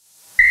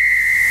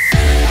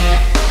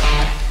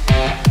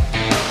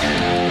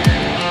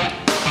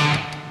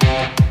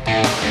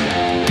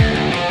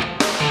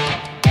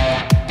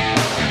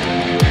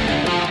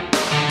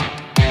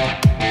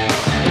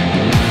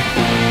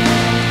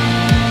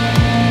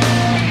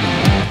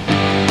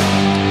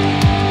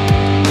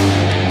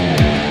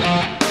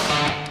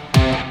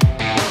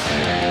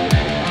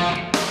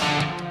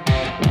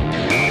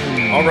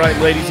right,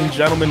 ladies and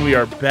gentlemen, we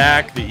are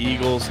back. The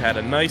Eagles had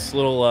a nice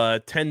little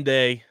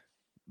 10-day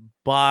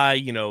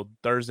bye.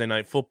 Thursday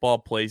night football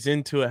plays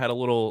into it. Had a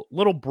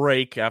little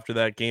break after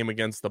that game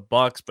against the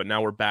Bucks, but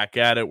now we're back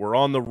at it. We're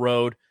on the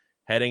road,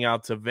 heading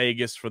out to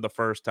Vegas for the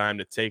first time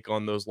to take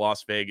on those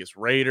Las Vegas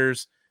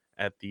Raiders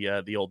at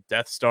the old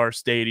Death Star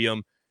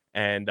Stadium.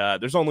 And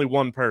there's only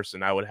one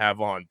person I would have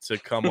on to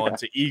come on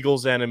to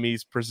Eagles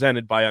Enemies,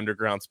 presented by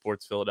Underground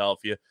Sports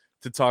Philadelphia,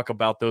 to talk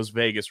about those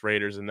Vegas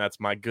Raiders, and that's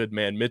my good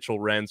man, Mitchell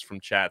Renz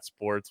from Chat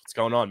Sports. What's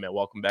going on, man?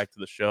 Welcome back to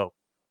the show.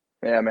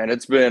 Yeah, man,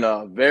 it's been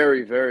a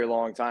very, very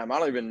long time. I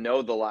don't even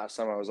know the last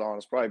time I was on.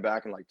 It's probably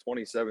back in like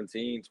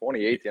 2017,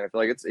 2018. I feel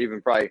like it's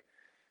even probably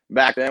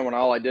back then when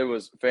all I did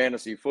was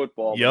fantasy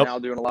football. But Yep. now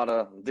doing a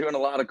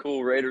lot of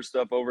cool Raiders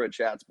stuff over at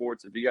Chat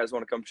Sports. If you guys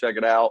want to come check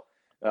it out,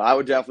 I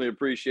would definitely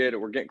appreciate it.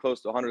 We're getting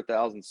close to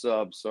 100,000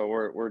 subs, so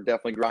we're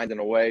definitely grinding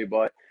away.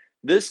 But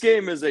this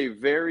game is a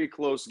very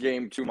close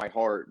game to my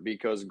heart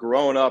because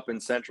growing up in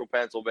central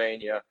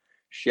Pennsylvania,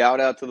 shout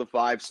out to the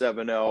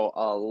 570, a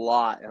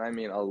lot, and I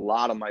mean a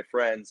lot of my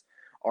friends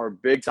are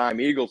big-time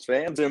Eagles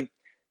fans. And,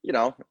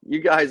 you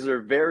guys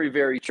are very,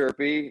 very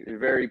chirpy,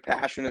 very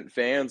passionate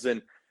fans.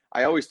 And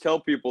I always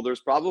tell people there's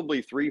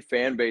probably 3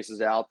 fan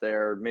bases out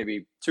there,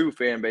 maybe 2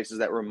 fan bases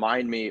that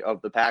remind me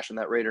of the passion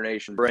that Raider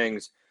Nation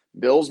brings.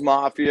 Bills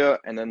Mafia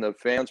and then the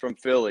fans from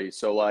Philly.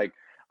 So,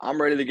 I'm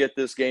ready to get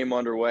this game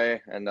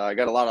underway, and I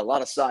got a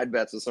lot of side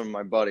bets with some of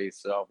my buddies,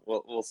 so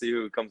we'll see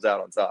who comes out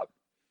on top.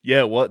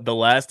 Yeah, the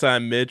last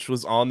time Mitch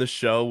was on the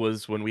show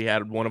was when we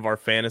had one of our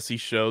fantasy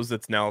shows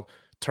that's now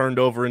turned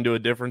over into a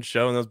different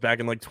show, and that was back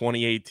in like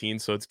 2018.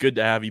 So it's good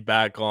to have you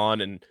back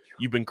on, and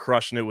you've been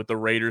crushing it with the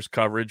Raiders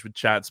coverage with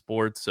Chat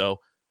Sports. So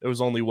there was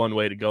only one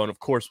way to go, and of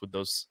course with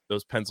those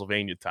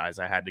Pennsylvania ties,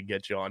 I had to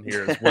get you on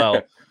here as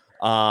well.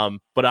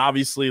 But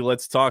obviously,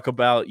 let's talk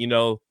about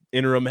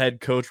interim head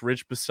coach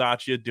Rich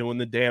Bisaccia doing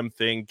the damn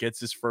thing,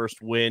 gets his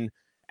first win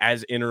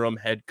as interim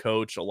head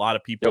coach. A lot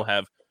of people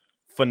have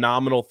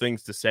phenomenal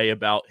things to say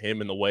about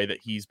him and the way that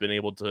he's been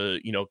able to,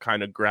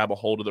 kind of grab a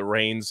hold of the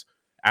reins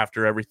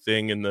after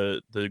everything and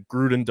the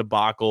Gruden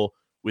debacle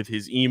with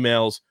his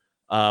emails.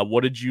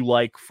 What did you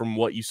like from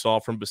what you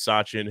saw from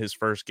Bisaccia in his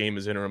first game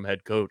as interim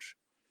head coach?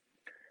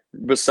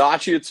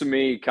 Bisaccia, to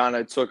me, kind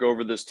of took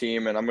over this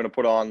team, and I'm going to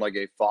put on like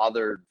a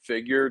father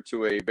figure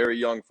to a very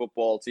young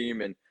football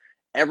team, and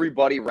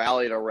everybody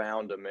rallied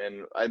around him.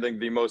 And I think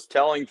the most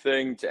telling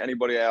thing to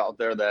anybody out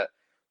there that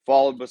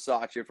followed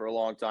Bisaccia for a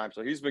long time.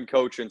 So he's been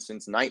coaching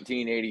since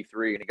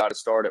 1983, and he got his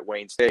start at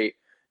Wayne State.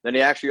 Then he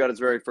actually got his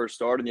very first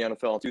start in the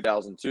NFL in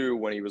 2002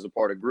 when he was a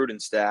part of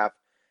Gruden's staff.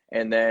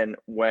 And then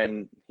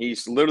when he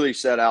literally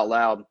said out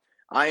loud,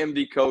 "I am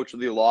the coach of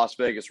the Las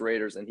Vegas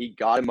Raiders," and he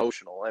got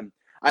emotional. And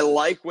I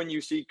like when you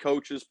see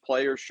coaches,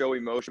 players show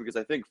emotion, because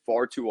I think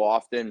far too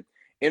often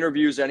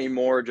interviews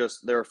anymore,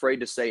 just they're afraid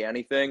to say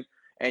anything.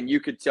 And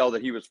you could tell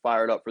that he was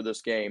fired up for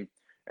this game.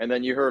 And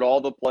then you heard all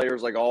the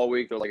players all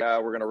week. They're like,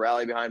 we're going to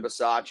rally behind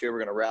Bisaccia. We're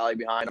going to rally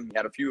behind him. He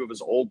had a few of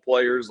his old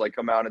players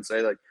come out and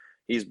say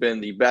he's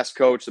been the best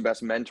coach, the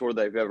best mentor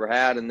they've ever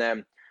had. And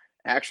then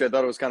actually, I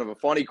thought it was kind of a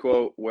funny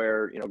quote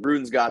where,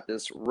 Gruden's got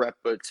this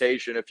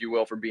reputation, if you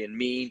will, for being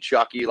mean,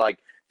 Chucky. If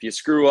you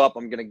screw up,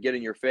 I'm going to get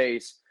in your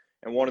face.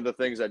 And one of the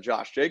things that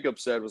Josh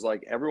Jacobs said was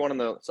everyone on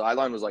the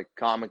sideline was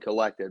calm and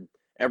collected.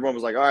 Everyone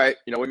was all right,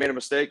 we made a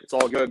mistake. It's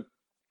all good.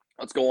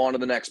 Let's go on to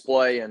the next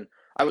play. And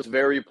I was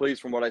very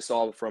pleased from what I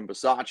saw from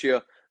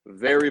Bisaccia,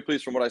 very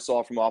pleased from what I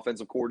saw from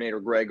offensive coordinator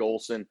Greg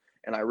Olson.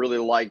 And I really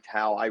liked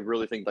how I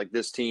really think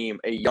this team,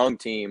 a young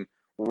team,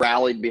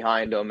 rallied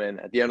behind them. And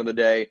at the end of the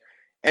day,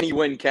 any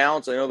win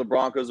counts. I know the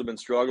Broncos have been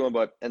struggling,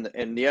 but in the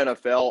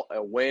NFL,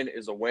 a win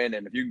is a win.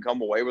 And if you can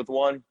come away with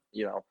one,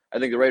 I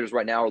think the Raiders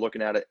right now are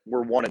looking at it.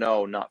 We're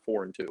 1-0, not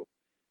 4-2.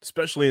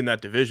 Especially in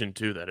that division,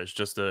 too, that is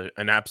just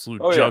an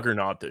absolute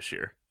juggernaut this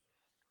year.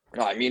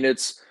 I mean,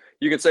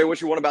 you can say what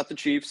you want about the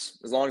Chiefs.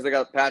 As long as they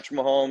got Patrick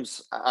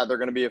Mahomes, they're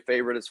going to be a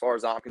favorite as far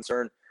as I'm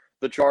concerned.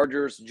 The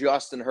Chargers,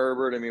 Justin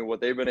Herbert, I mean,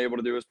 what they've been able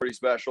to do is pretty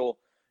special.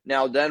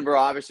 Now, Denver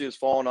obviously has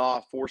fallen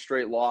off 4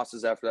 straight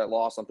losses after that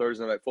loss on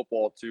Thursday Night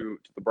Football to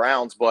the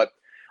Browns. But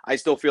I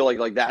still feel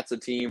like that's a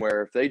team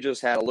where if they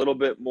just had a little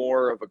bit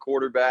more of a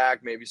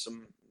quarterback, maybe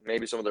some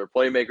of their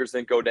playmakers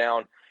didn't go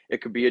down,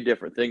 it could be a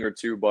different thing or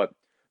two. But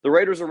the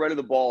Raiders are ready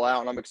to ball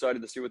out, and I'm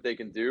excited to see what they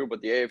can do.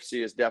 But the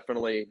AFC is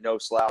definitely no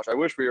slouch. I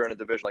wish we were in a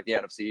division like the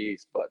NFC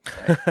East,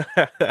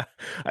 but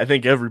I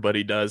think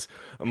everybody does,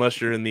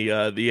 unless you're in the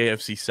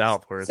AFC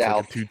South, where it's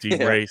like a 2-team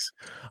race.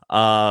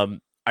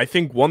 I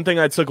think one thing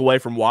I took away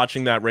from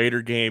watching that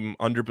Raider game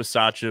under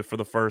Bisaccia for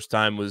the first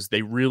time was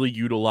they really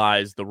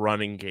utilized the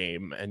running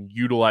game and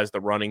utilized the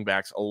running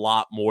backs a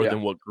lot more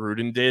than what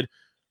Gruden did.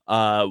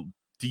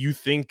 Do you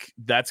think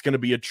that's going to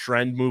be a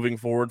trend moving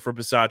forward for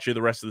Bisaccia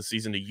the rest of the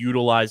season, to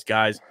utilize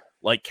guys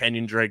like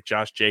Kenyon Drake,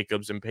 Josh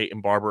Jacobs, and Peyton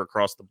Barber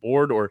across the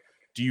board? Or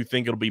do you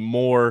think it'll be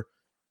more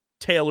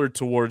tailored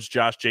towards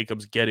Josh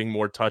Jacobs getting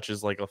more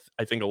touches like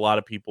I think a lot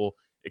of people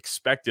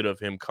expected of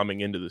him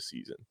coming into the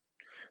season?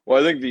 Well,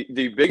 I think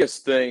the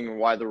biggest thing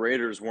why the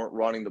Raiders weren't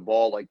running the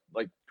ball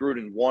like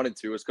Gruden wanted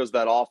to is because of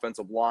that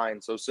offensive line.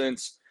 So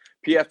since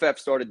PFF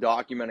started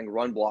documenting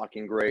run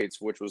blocking grades,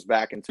 which was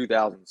back in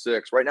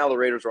 2006, right now the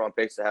Raiders are on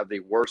pace to have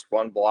the worst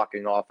run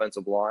blocking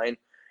offensive line,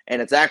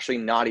 and it's actually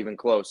not even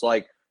close.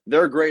 Like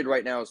their grade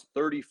right now is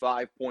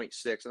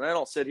 35.6, and I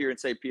don't sit here and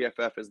say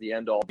PFF is the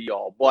end all be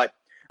all, but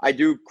I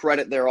do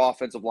credit their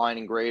offensive line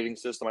and grading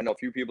system. I know a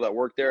few people that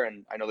work there,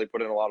 and I know they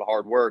put in a lot of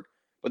hard work.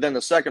 But then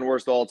the second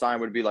worst all time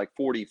would be like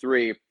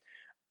 43.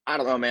 I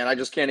don't know, man. I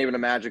just can't even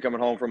imagine coming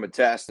home from a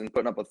test and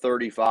putting up a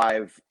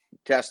 35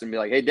 test and be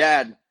like, hey,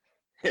 Dad,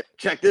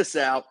 check this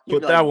out.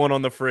 Put that one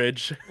on the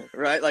fridge.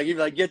 Right? Like, you'd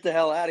be like, get the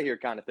hell out of here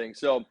kind of thing.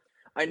 So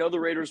I know the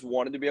Raiders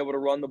wanted to be able to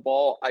run the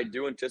ball. I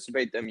do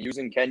anticipate them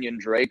using Kenyon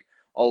Drake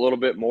a little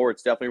bit more.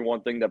 It's definitely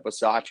one thing that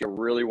Bisaccia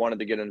really wanted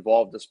to get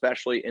involved,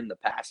 especially in the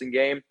passing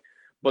game.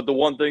 But the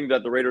one thing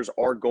that the Raiders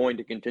are going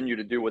to continue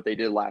to do what they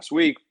did last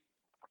week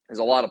is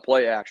a lot of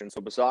play action.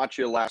 So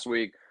Bisaccia last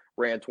week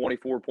ran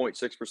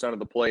 24.6% of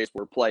the plays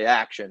were play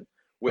action,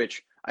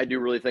 which I do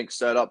really think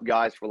set up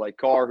guys for like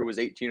Carr, who was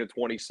 18 of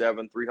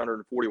 27,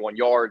 341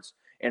 yards,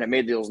 and it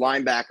made those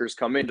linebackers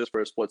come in just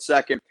for a split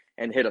second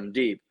and hit them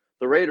deep.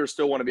 The Raiders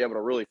still want to be able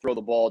to really throw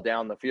the ball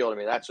down the field. I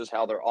mean, that's just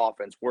how their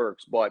offense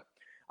works. But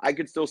I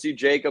could still see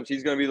Jacobs.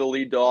 He's going to be the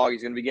lead dog.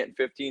 He's going to be getting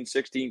 15,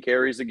 16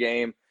 carries a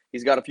game.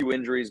 He's got a few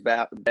injuries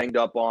banged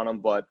up on him,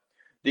 but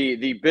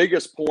the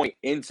biggest point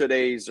in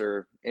today's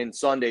or in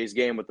Sunday's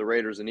game with the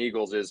Raiders and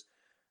Eagles is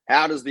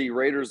how does the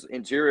Raiders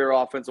interior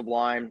offensive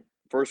line,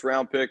 first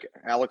round pick,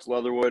 Alex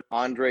Leatherwood,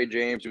 Andre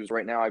James, who's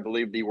right now, I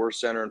believe, the worst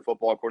center in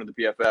football according to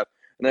the PFF,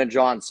 and then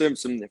John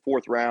Simpson, the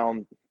fourth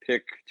round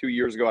pick 2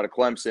 years ago out of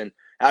Clemson,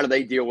 how do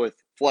they deal with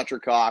Fletcher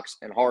Cox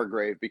and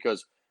Hargrave?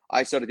 Because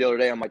I said it the other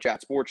day on my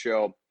Chat Sports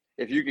show,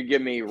 if you could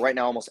give me right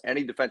now almost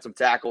any defensive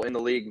tackle in the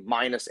league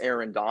minus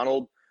Aaron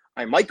Donald,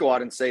 I might go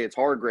out and say it's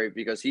Hargrave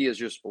because he is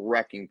just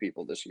wrecking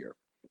people this year.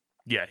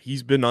 Yeah,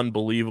 he's been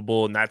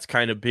unbelievable, and that's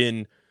kind of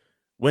been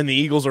when the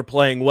Eagles are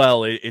playing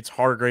well, it's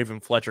Hargrave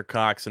and Fletcher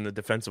Cox and the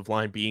defensive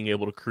line being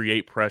able to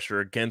create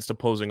pressure against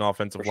opposing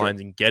offensive lines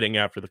and getting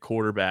after the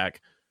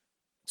quarterback.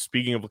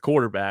 Speaking of the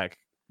quarterback,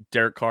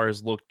 Derek Carr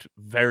has looked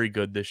very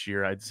good this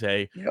year, I'd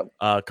say,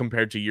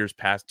 compared to years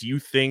past. Do you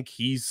think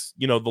he's,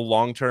 the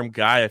long-term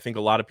guy? I think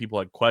a lot of people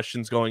had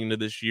questions going into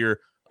this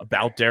year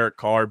about Derek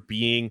Carr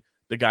being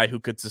the guy who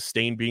could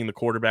sustain being the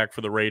quarterback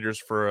for the Raiders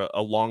for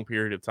a long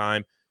period of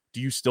time.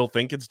 Do you still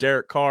think it's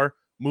Derek Carr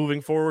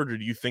moving forward, or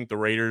do you think the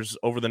Raiders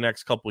over the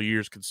next couple of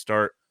years could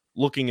start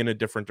looking in a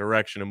different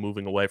direction and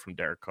moving away from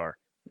Derek Carr?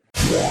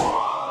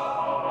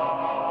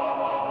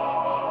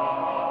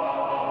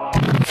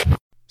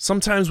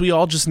 Sometimes we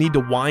all just need to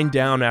wind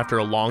down after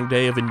a long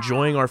day of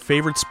enjoying our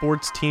favorite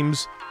sports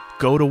teams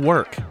go to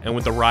work. And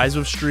with the rise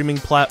of streaming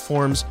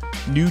platforms,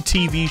 new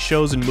TV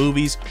shows and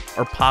movies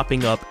are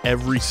popping up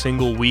every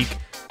single week,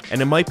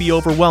 and it might be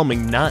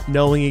overwhelming not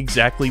knowing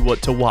exactly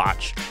what to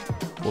watch.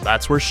 Well,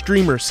 that's where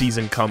Streamer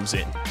Season comes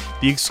in,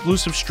 the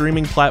exclusive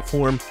streaming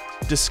platform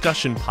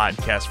discussion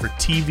podcast for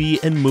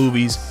TV and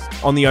movies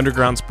on the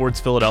Underground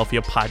Sports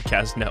Philadelphia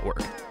podcast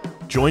network.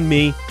 Join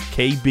me,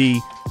 KB,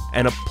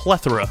 and a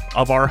plethora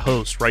of our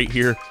hosts right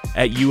here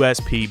at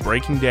USP,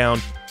 breaking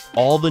down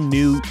all the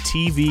new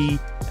TV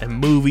and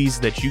movies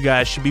that you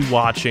guys should be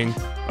watching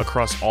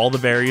across all the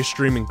various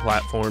streaming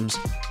platforms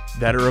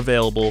that are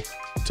available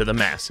to the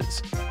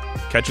masses.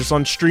 Catch us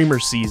on Streamer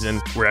Season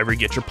wherever you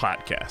get your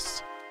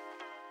podcasts.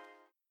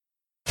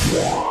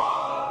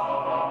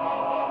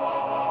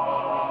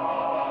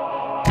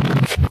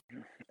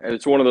 And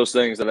it's one of those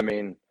things that, I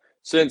mean,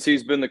 since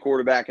he's been the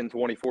quarterback in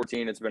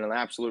 2014, it's been an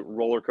absolute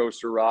roller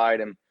coaster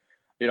ride. And,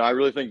 I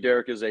really think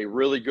Derek is a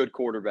really good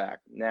quarterback.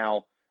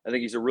 Now, I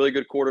think he's a really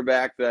good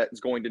quarterback that is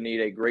going to need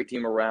a great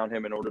team around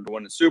him in order to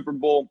win a Super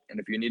Bowl. And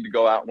if you need to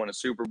go out and win a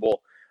Super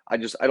Bowl, I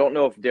don't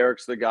know if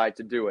Derek's the guy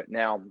to do it.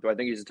 Now, do I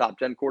think he's a top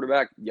 10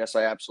 quarterback? Yes,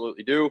 I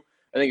absolutely do.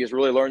 I think he's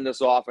really learned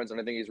this offense,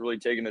 and I think he's really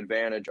taken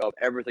advantage of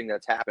everything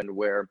that's happened,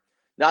 where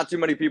not too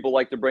many people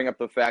like to bring up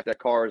the fact that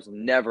Carr's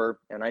never,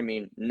 and I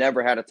mean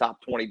never, had a top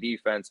 20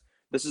 defense.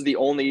 This is the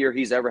only year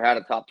he's ever had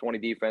a top 20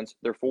 defense.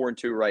 They're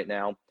 4-2 right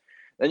now.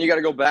 Then you got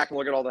to go back and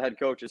look at all the head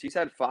coaches. He's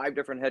had 5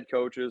 different head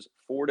coaches,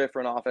 4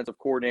 different offensive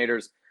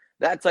coordinators.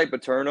 That type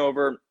of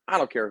turnover, I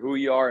don't care who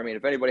you are. I mean,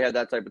 if anybody had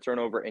that type of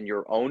turnover in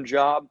your own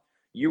job,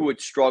 you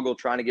would struggle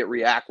trying to get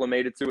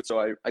reacclimated to it.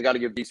 So I got to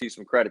give DC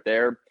some credit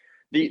there.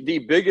 The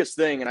biggest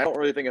thing, and I don't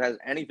really think it has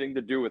anything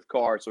to do with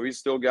Carr, so he's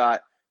still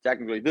got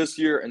technically this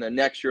year and then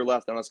next year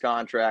left on his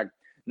contract.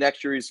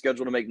 Next year he's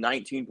scheduled to make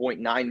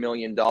 $19.9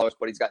 million,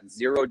 but he's got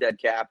 0 dead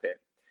cap hit.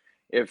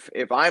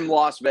 If I'm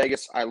Las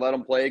Vegas, I let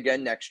them play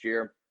again next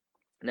year.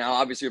 Now,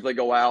 obviously, if they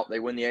go out, they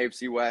win the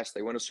AFC West,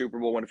 they win a Super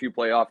Bowl, win a few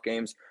playoff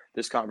games,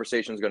 this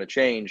conversation is going to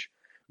change.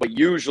 But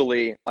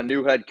usually a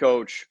new head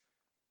coach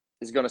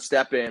is going to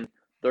step in.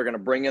 They're going to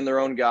bring in their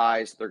own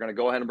guys. They're going to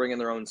go ahead and bring in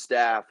their own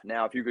staff.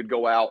 Now, if you could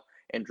go out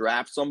and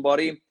draft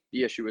somebody,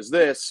 the issue is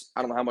this.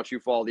 I don't know how much you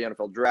follow the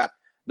NFL draft.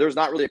 There's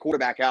not really a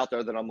quarterback out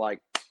there that I'm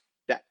like,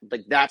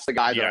 that's the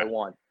guy that I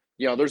want.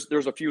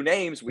 there's a few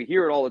names. We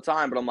hear it all the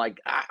time, but I'm like,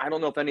 I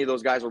don't know if any of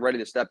those guys are ready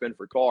to step in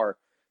for Carr.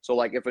 So,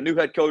 like, if a new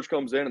head coach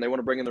comes in and they want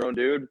to bring in their own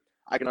dude,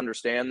 I can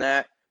understand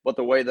that. But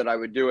the way that I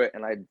would do it,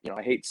 and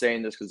I hate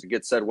saying this because it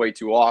gets said way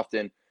too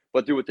often,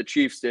 but do what the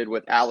Chiefs did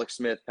with Alex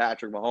Smith,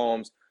 Patrick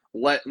Mahomes.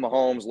 Let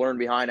Mahomes learn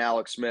behind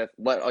Alex Smith.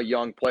 Let a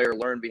young player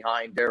learn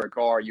behind Derek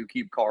Carr. You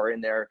keep Carr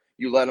in there.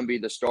 You let him be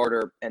the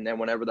starter. And then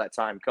whenever that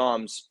time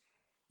comes,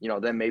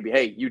 then maybe,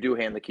 hey, you do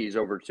hand the keys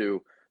over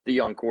to the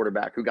young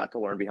quarterback who got to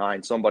learn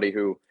behind somebody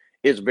who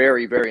is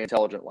very, very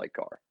intelligent like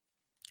Carr.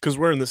 Because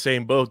we're in the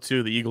same boat,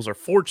 too. The Eagles are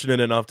fortunate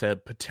enough to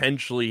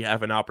potentially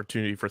have an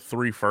opportunity for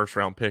 3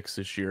 first-round picks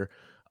this year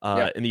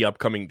in the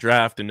upcoming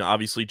draft. And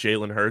obviously,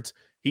 Jalen Hurts,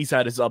 he's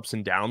had his ups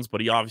and downs,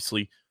 but he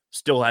obviously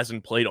still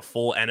hasn't played a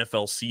full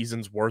NFL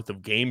season's worth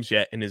of games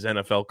yet in his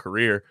NFL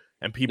career.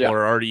 And people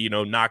are already,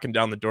 knocking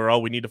down the door. Oh,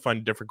 we need to find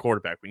a different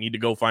quarterback. We need to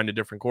go find a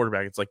different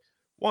quarterback. It's like,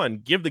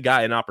 one, give the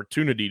guy an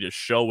opportunity to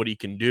show what he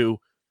can do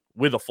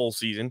with a full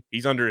season.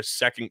 He's under his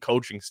second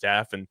coaching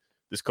staff, and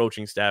this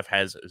coaching staff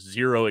has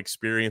 0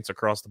 experience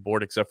across the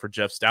board except for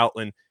Jeff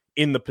Stoutland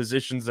in the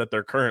positions that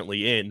they're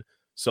currently in.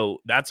 So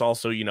that's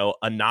also,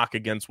 a knock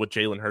against what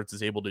Jalen Hurts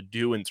is able to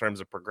do in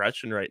terms of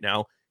progression right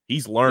now.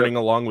 He's learning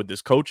along with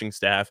this coaching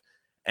staff.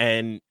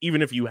 And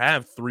even if you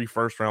have 3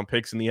 first-round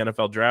picks in the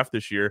NFL draft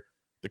this year,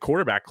 the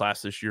quarterback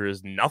class this year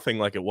is nothing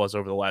like it was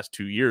over the last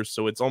 2 years.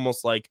 So it's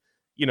almost like,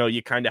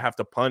 you kind of have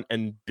to punt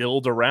and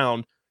build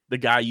around the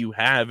guy you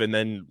have, and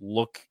then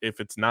look, if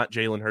it's not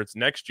Jalen Hurts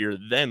next year,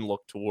 then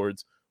look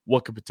towards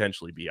what could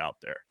potentially be out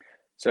there.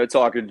 So I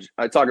talk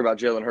about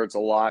Jalen Hurts a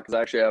lot because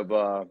I actually have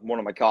one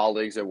of my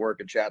colleagues at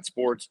work at Chat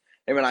Sports.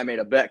 Him and I made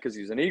a bet because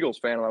he's an Eagles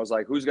fan, and I was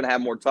like, who's going to have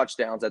more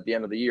touchdowns at the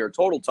end of the year,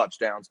 total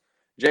touchdowns,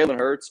 Jalen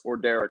Hurts or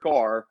Derek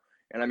Carr?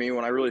 And I mean,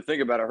 when I really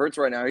think about it, Hurts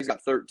right now, he's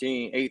got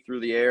 13, 8 through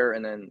the air,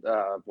 and then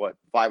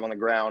 5 on the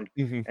ground.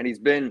 Mm-hmm. And he's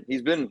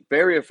been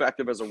very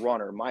effective as a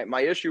runner.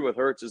 My issue with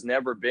Hurts has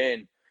never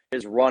been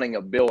his running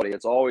ability.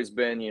 It's always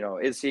been,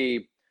 is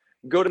he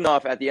good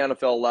enough at the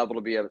NFL level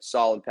to be a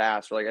solid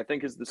passer? Like, I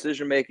think his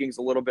decision making is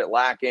a little bit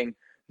lacking.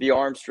 The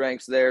arm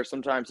strength's there.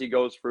 Sometimes he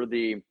goes for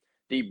the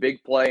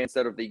big play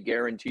instead of the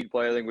guaranteed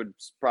play. I think would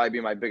probably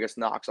be my biggest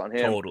knocks on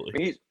him. Totally. I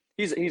mean,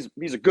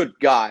 he's a good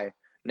guy.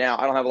 Now,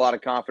 I don't have a lot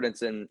of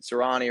confidence in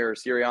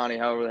Sirianni,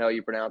 however the hell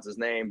you pronounce his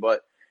name,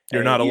 but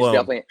you're not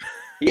alone.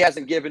 He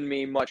hasn't given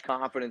me much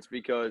confidence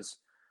because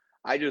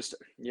I just,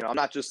 I'm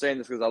not just saying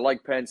this because I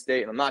like Penn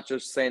State, and I'm not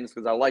just saying this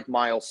because I like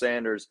Miles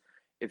Sanders.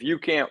 If you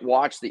can't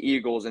watch the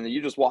Eagles and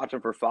you just watch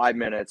them for 5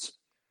 minutes,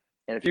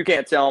 and if you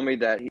can't tell me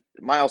that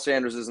Miles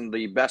Sanders isn't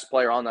the best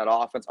player on that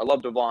offense, I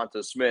love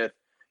Devonta Smith,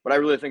 but I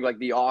really think like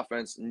the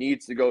offense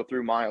needs to go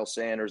through Miles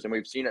Sanders, and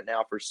we've seen it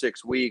now for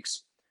 6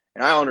 weeks.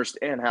 And I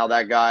understand how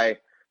that guy,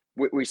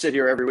 we sit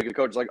here every week and the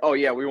coach is like, oh,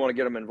 yeah, we want to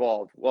get him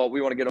involved. Well,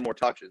 we want to get him more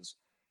touches.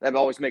 That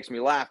always makes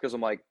me laugh because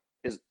I'm like,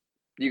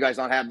 do you guys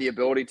not have the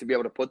ability to be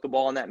able to put the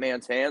ball in that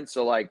man's hands?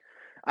 So, like,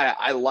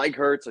 I like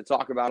Hurts. I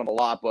talk about him a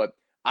lot, but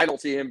I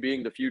don't see him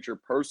being the future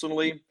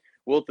personally.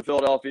 With the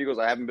Philadelphia Eagles,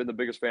 I haven't been the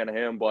biggest fan of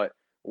him, but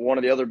one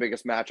of the other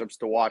biggest matchups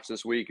to watch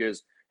this week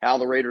is how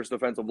the Raiders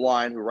defensive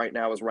line, who right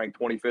now is ranked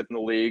 25th in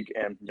the league,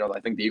 and I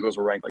think the Eagles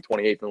were ranked like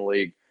 28th in the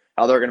league,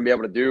 how they're going to be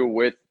able to do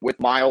with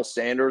Miles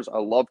Sanders. I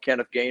love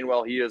Kenneth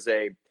Gainwell. He is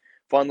a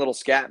fun little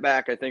scat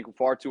back. I think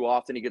far too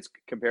often he gets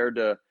compared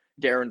to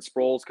Darren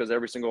Sproles because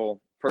every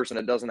single person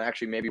that doesn't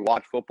actually maybe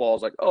watch football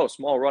is like, oh,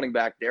 small running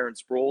back Darren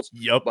Sproles.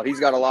 Yep. But he's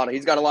got a lot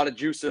of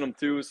juice in him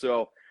too.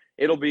 So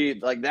it'll be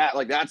like that.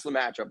 Like, that's the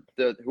matchup.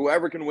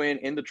 Whoever can win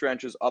in the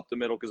trenches up the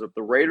middle, because if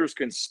the Raiders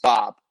can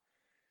stop,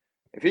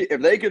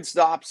 if they could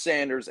stop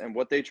Sanders and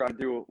what they try to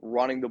do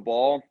running the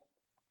ball,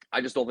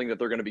 I just don't think that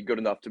they're going to be good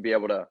enough to be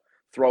able to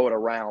throw it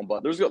around.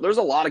 But there's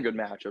a lot of good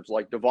matchups,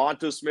 like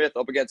Devonta Smith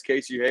up against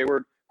Casey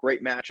Hayward,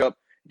 great matchup.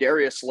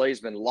 Darius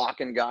Slay's been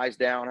locking guys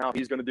down. How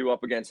he's going to do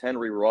up against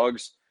Henry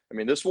Ruggs. I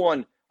mean, this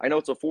one, I know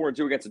it's a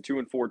 4-2 against a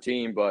 2-4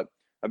 team, but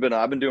I've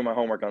been doing my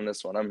homework on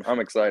this one. I'm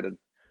excited.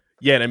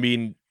 Yeah, and I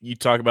mean, you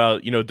talk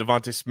about,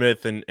 Devonta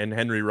Smith and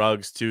Henry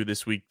Ruggs too.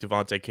 This week,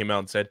 Devonta came out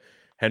and said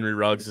Henry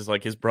Ruggs is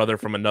like his brother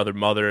from another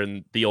mother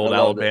in the old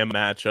Alabama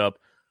matchup.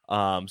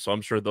 So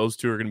I'm sure those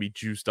two are going to be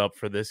juiced up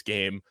for this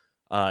game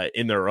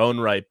in their own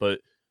right.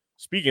 But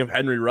speaking of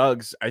Henry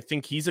Ruggs, I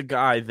think he's a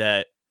guy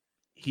that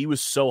he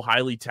was so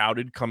highly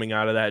touted coming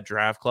out of that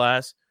draft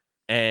class.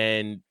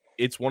 And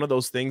it's one of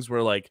those things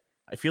where, like,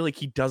 I feel like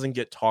he doesn't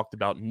get talked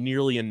about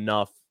nearly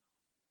enough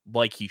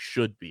like he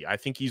should be. I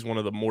think he's one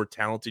of the more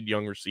talented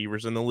young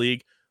receivers in the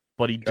league,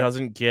 but he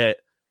doesn't get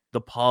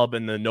the pub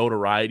and the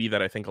notoriety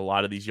that I think a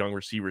lot of these young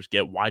receivers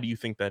get. Why do you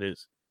think that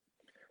is?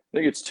 I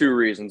think it's 2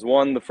 reasons.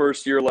 One, the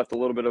first year left a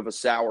little bit of a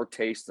sour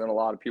taste in a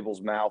lot of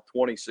people's mouth.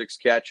 26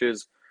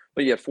 catches,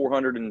 but he had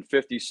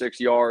 456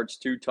 yards,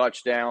 2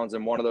 touchdowns,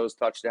 and one of those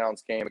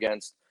touchdowns came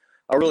against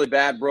a really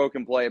bad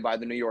broken play by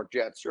the New York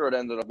Jets. Sure, it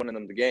ended up winning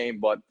them the game,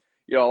 but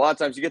a lot of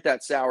times you get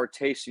that sour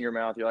taste in your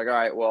mouth. You're like, all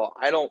right, well,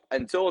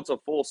 until it's a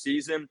full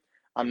season,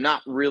 I'm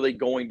not really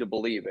going to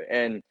believe it.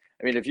 And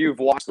I mean, if you've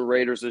watched the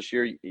Raiders this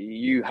year,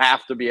 you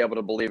have to be able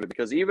to believe it,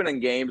 because even in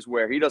games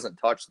where he doesn't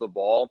touch the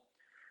ball,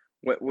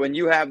 when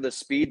you have the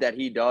speed that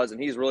he does,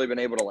 and he's really been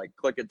able to like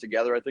click it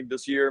together, I think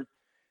this year,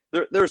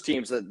 there's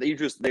teams that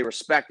they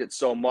respect it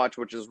so much,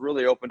 which has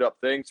really opened up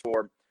things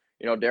for,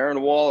 Darren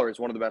Waller is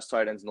one of the best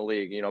tight ends in the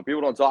league.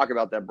 People don't talk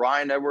about that.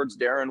 Bryan Edwards,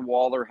 Darren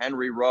Waller,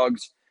 Henry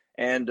Ruggs,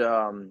 and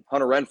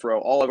Hunter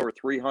Renfrow all have over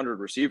 300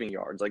 receiving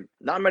yards. Like,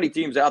 not many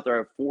teams out there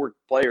have 4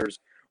 players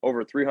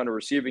over 300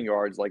 receiving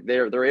yards. Like,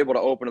 they're able to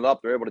open it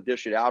up. They're able to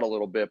dish it out a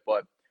little bit.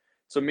 But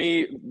to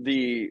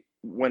me,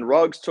 when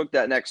Ruggs took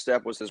that next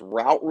step was his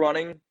route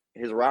running.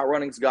 His route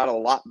running's got a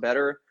lot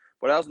better.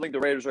 But I also think the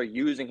Raiders are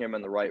using him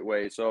in the right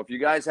way. So if you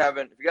guys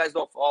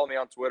don't follow me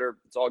on Twitter,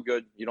 it's all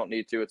good. You don't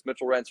need to. It's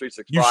Mitchell Wren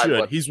 365. You should.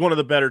 But he's one of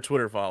the better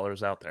Twitter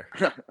followers out there.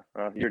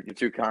 You're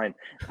too kind.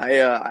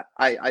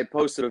 I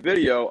posted a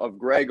video of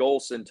Greg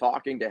Olsen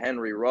talking to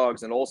Henry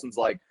Ruggs, and Olsen's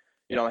like,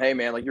 hey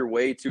man, like, you're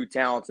way too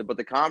talented. But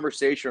the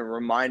conversation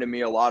reminded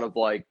me a lot of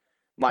like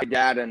my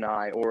dad and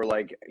I, or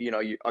like,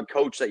 a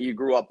coach that you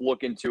grew up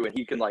looking to,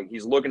 and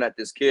he's looking at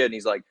this kid and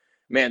he's like,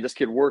 man, this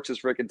kid works his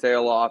freaking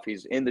tail off.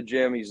 He's in the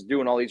gym. He's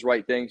doing all these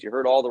right things. You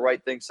heard all the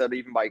right things said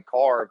even by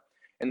Carr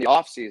in the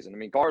offseason. I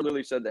mean, Carr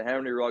literally said that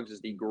Henry Ruggs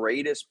is the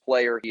greatest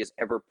player he has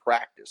ever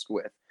practiced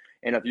with.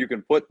 And if you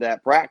can put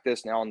that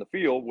practice now on the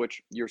field,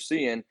 which you're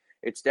seeing,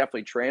 it's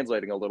definitely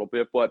translating a little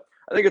bit. But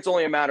I think it's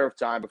only a matter of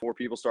time before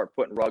people start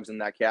putting Ruggs in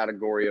that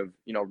category of,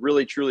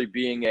 really truly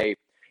being a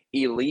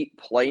elite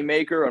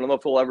playmaker. I don't know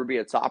if he'll ever be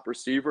a top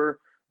receiver.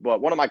 But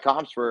one of my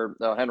comps for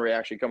Henry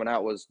actually coming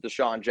out was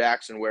Deshaun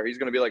Jackson, where he's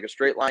going to be like a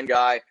straight line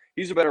guy.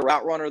 He's a better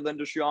route runner than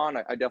Deshaun.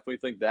 I definitely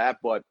think that,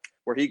 but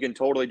where he can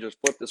totally just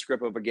flip the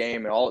script of a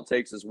game, and all it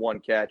takes is one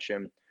catch.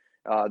 And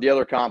the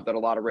other comp that a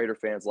lot of Raider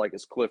fans like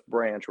is Cliff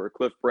Branch, where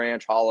Cliff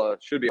Branch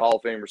should be a Hall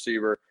of Fame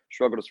receiver,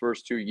 struggled his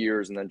first 2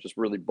 years, and then just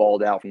really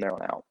balled out from there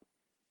on out.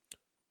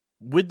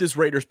 With this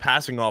Raiders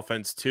passing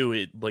offense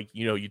too,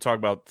 you talk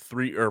about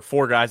 3 or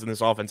 4 guys in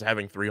this offense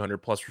having 300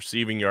 plus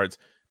receiving yards.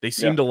 They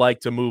seem to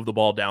like to move the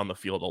ball down the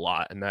field a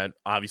lot, and that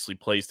obviously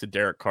plays to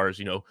Derek Carr's,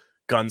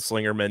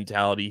 gunslinger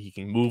mentality. He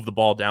can move the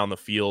ball down the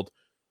field.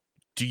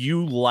 Do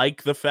you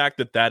like the fact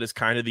that that is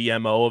kind of the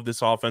MO of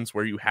this offense,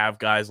 where you have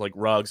guys like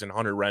Ruggs and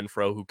Hunter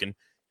Renfrow who can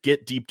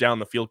get deep down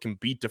the field, can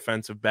beat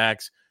defensive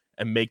backs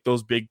and make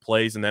those big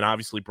plays, and then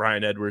obviously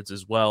Bryan Edwards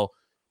as well,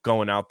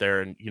 going out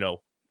there and,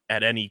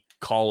 at any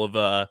call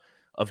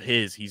of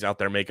his, he's out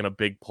there making a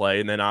big play.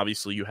 And then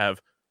obviously you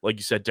have, like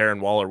you said,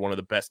 Darren Waller, one of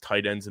the best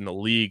tight ends in the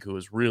league, who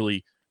has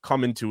really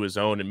come into his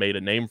own and made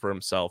a name for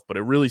himself. But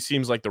it really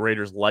seems like the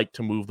Raiders like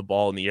to move the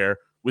ball in the air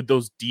with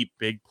those deep,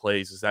 big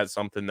plays. Is that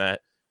something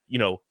that,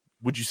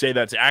 would you say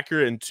that's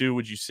accurate? And 2,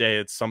 would you say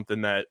it's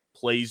something that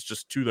plays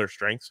just to their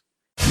strengths?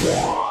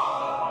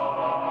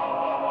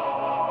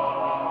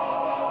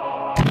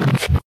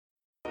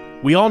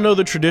 We all know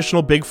the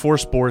traditional Big Four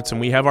sports, and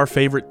we have our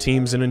favorite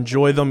teams and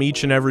enjoy them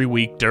each and every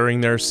week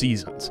during their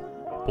seasons.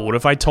 But what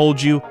if I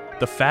told you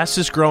the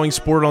fastest growing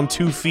sport on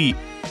 2 feet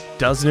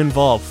doesn't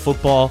involve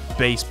football,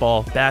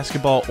 baseball,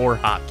 basketball, or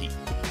hockey?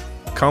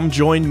 Come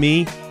join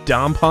me,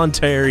 Dom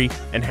Ponteri,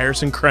 and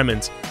Harrison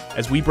Kremens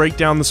as we break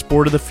down the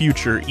sport of the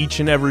future each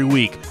and every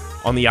week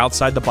on the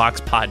Outside the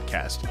Box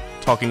podcast,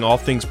 talking all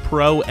things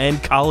pro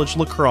and college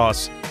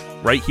lacrosse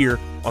right here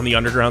on the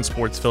Underground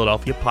Sports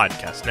Philadelphia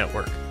Podcast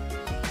Network.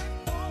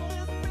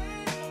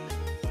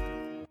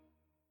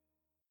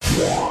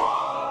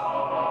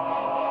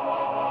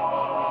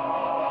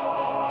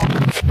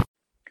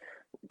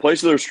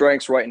 Place of their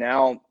strengths right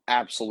now,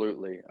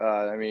 absolutely.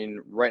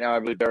 Right now I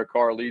believe Derek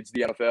Carr leads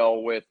the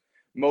NFL with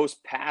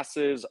most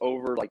passes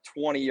over like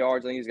 20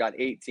 yards. I think he's got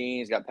 18.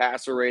 He's got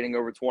passer rating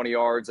over 20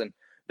 yards, and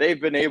they've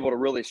been able to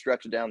really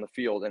stretch it down the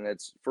field, and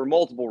it's for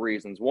multiple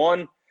reasons.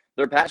 One,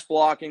 their pass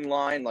blocking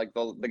line, like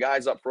the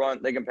guys up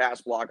front, they can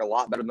pass block a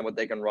lot better than what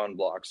they can run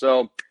block.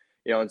 So,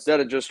 instead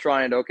of just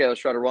trying to,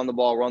 let's try to run the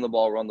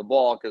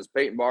ball, because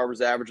Peyton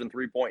Barber's averaging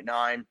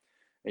 3.9.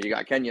 And you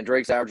got Kenyon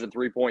Drake's averaging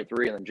 3.3,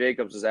 and then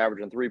Jacobs is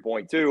averaging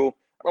 3.2.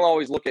 I don't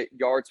always look at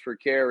yards per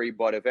carry,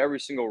 but if every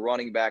single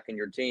running back in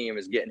your team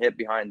is getting hit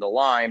behind the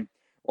line,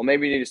 well,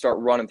 maybe you need to start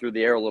running through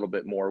the air a little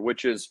bit more,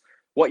 which is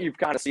what you've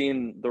kind of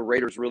seen the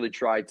Raiders really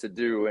try to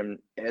do. And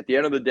at the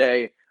end of the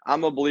day,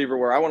 I'm a believer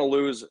where I want to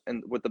lose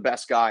with the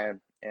best guy.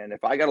 And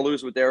if I got to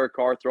lose with Derek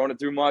Carr throwing it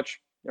too much,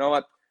 you know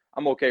what?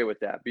 I'm okay with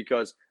that,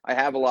 because I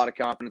have a lot of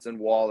confidence in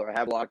Waller. I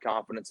have a lot of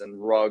confidence in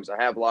Ruggs.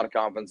 I have a lot of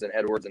confidence in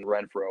Edwards and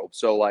Renfrow.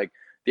 So, at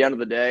the end of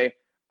the day,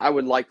 I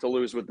would like to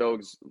lose with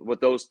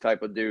those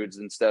type of dudes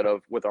instead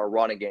of with our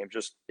running game.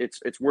 Just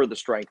it's where the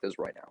strength is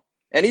right now.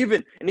 And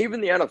even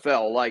the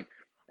NFL,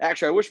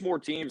 actually, I wish more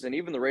teams and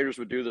even the Raiders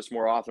would do this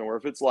more often, where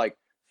if it's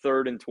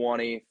 3rd and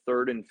 20,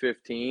 3rd and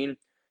 15,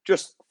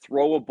 just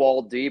throw a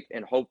ball deep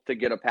and hope to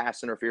get a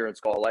pass interference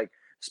call.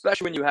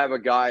 Especially when you have a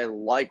guy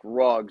like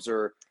Ruggs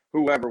or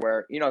whoever,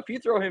 where, if you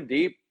throw him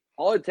deep,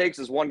 all it takes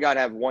is one guy to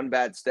have one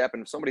bad step,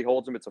 and if somebody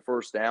holds him, it's a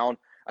first down.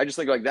 I just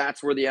think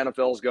that's where the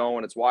NFL is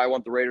going. It's why I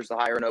want the Raiders to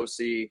hire an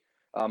OC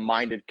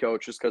minded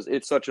coach, just because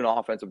it's such an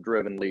offensive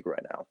driven league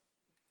right now.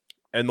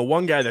 And the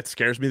one guy that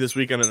scares me this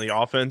weekend in the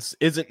offense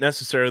isn't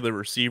necessarily the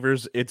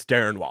receivers, it's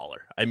Darren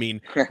Waller. I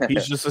mean,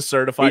 he's just a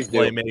certified He's due.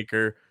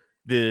 playmaker.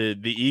 The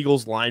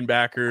Eagles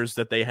linebackers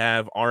that they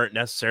have aren't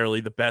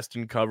necessarily the best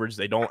in coverage.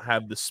 They don't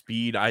have the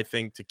speed, I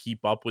think, to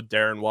keep up with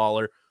Darren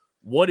Waller.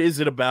 What is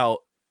it about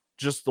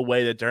just the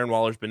way that Darren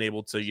Waller's been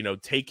able to,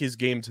 take his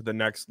game to the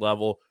next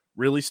level?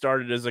 Really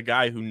started as a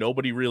guy who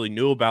nobody really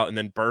knew about and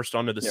then burst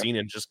onto the scene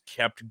and just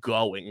kept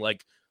going.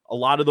 Like a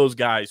lot of those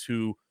guys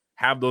who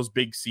have those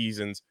big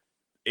seasons,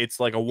 it's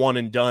like a one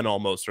and done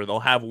almost, or they'll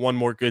have one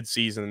more good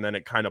season and then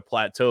it kind of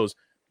plateaus.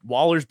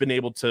 Waller's been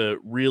able to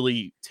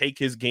really take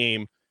his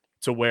game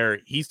to where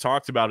he's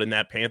talked about in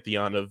that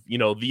pantheon of,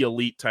 the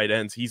elite tight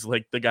ends. He's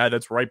like the guy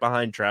that's right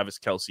behind Travis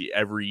Kelce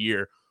every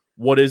year.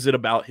 What is it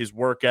about his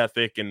work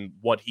ethic and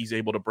what he's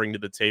able to bring to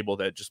the table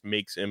that just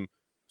makes him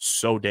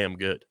so damn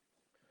good?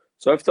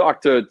 So I've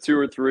talked to 2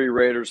 or 3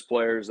 Raiders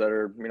players that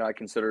are, I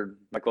consider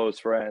my close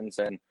friends.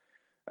 And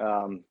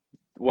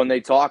when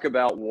they talk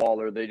about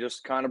Waller, they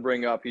just kind of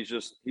bring up he's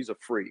a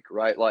freak,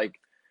 right? Like,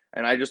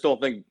 and I just don't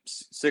think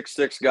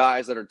 6'6"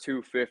 guys that are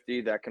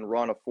 250 that can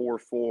run a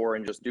 4.4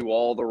 and just do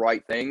all the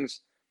right things,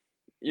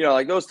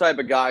 like those type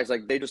of guys,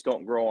 like they just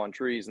don't grow on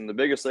trees. And the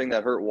biggest thing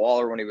that hurt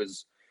Waller when he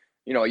was,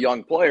 a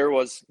young player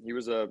was he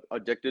was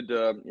addicted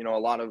to, a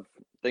lot of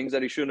things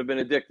that he shouldn't have been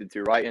addicted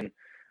to, right? And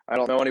I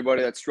don't know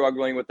anybody that's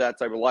struggling with that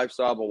type of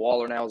lifestyle, but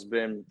Waller now has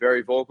been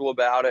very vocal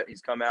about it.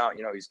 He's come out,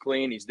 he's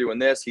clean, he's doing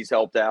this, he's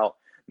helped out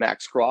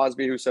Max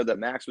Crosby, who said that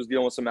Max was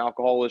dealing with some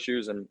alcohol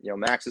issues, and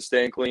Max is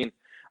staying clean.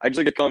 I just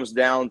think it comes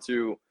down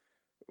to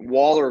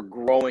Waller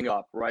growing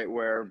up, right?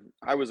 Where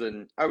I was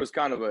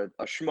kind of a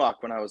schmuck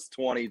when I was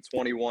 20,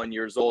 21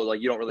 years old. Like,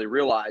 you don't really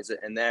realize it.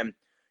 And then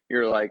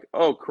you're like,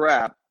 oh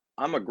crap,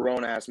 I'm a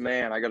grown ass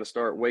man. I got to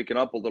start waking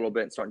up a little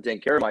bit and start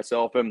taking care of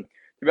myself. And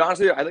to be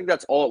honest with you, I think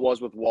that's all it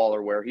was with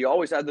Waller, where he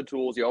always had the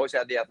tools. He always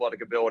had the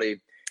athletic ability.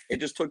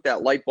 It just took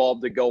that light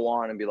bulb to go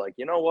on and be like,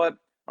 you know what?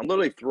 I'm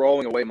literally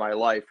throwing away my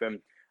life. And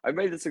I've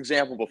made this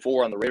example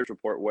before on the Raiders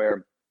Report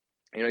where,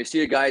 you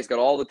see a guy, he's got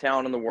all the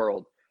talent in the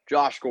world.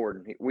 Josh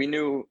Gordon, we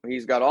knew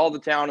he's got all the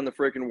talent in the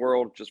freaking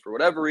world. Just for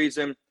whatever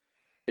reason,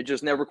 it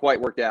just never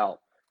quite worked out.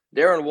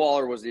 Darren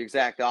Waller was the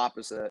exact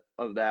opposite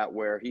of that,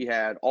 where he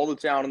had all the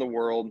talent in the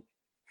world,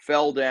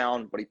 fell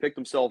down, but he picked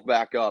himself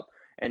back up,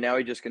 and now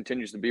he just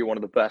continues to be one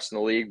of the best in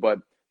the league. But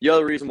the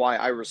other reason why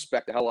I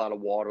respect the hell out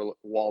of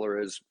Waller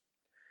is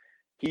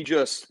he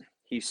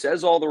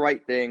says all the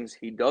right things,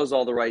 he does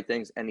all the right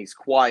things, and he's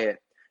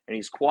quiet. And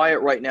he's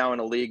quiet right now in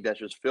a league that's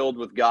just filled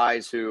with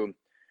guys who,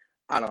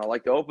 I don't know,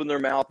 like to open their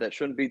mouth that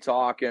shouldn't be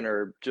talking,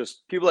 or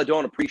just people that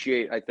don't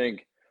appreciate, I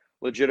think,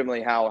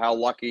 legitimately how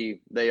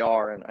lucky they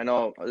are. And I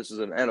know this is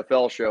an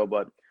NFL show,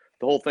 but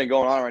the whole thing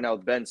going on right now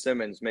with Ben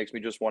Simmons makes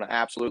me just want to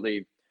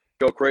absolutely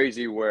go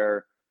crazy,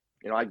 where,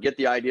 I get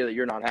the idea that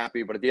you're not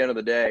happy, but at the end of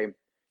the day,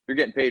 you're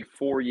getting paid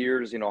 4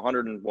 years,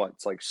 100 and what?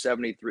 It's like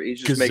 73.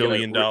 He's just making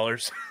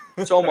 $1,000,000,000.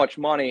 So much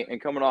money,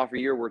 and coming off a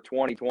year where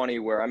 2020,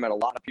 where I met a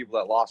lot of people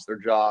that lost their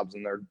jobs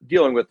and they're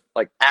dealing with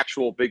like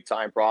actual big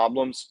time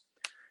problems.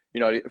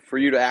 For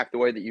you to act the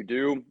way that you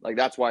do, like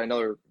that's why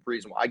another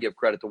reason why I give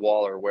credit to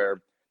Waller,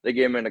 where they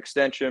gave him an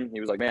extension. He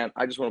was like, man,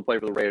 I just want to play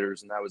for the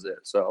Raiders, and that was it.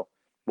 So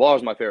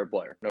Waller's my favorite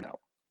player, no doubt.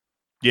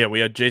 Yeah,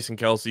 we had Jason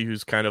Kelce,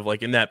 who's kind of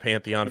like in that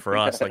pantheon for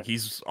us. Like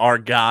he's our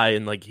guy,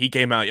 and like he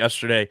came out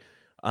yesterday,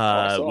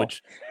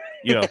 which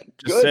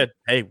just said,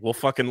 hey, we'll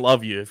fucking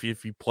love you if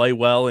you play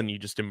well and you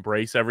just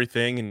embrace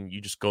everything and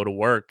you just go to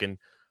work. And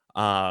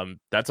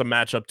that's a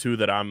matchup too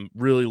that I'm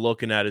really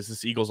looking at, is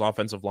this Eagles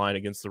offensive line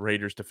against the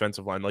Raiders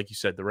defensive line. Like you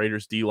said, the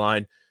Raiders D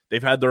line,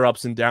 they've had their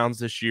ups and downs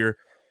this year.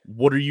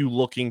 What are you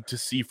looking to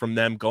see from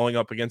them going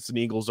up against an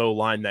Eagles O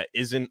line that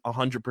isn't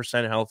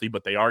 100% healthy,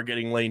 but they are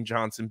getting Lane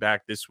Johnson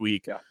back this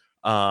week? Yeah.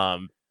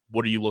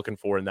 What are you looking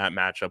for in that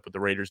matchup with the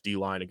Raiders D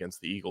line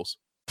against the Eagles?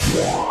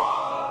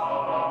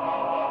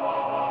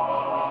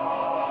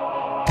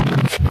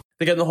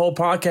 The Get in the Hole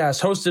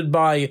podcast, hosted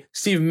by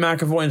Stephen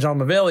McAvoy and John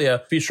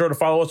Mavalia. Be sure to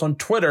follow us on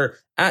Twitter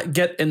at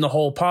Get in the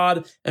Hole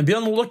Pod, and be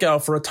on the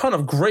lookout for a ton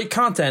of great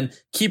content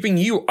keeping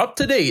you up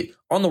to date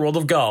on the world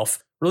of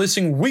golf.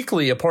 Releasing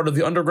weekly, a part of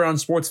the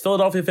Underground Sports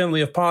Philadelphia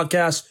family of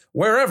podcasts,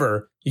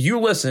 wherever you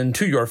listen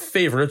to your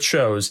favorite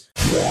shows.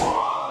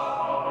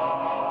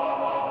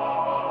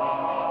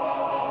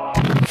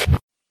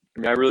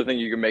 I really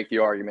think you can make the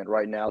argument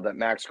right now that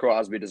Max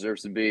Crosby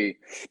deserves to be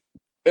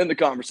in the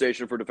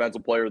conversation for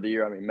Defensive Player of the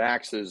Year. I mean,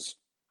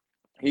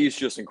 he's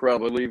just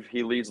incredible.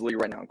 He leads the league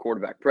right now in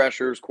quarterback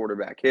pressures,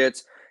 quarterback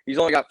hits. He's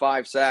only got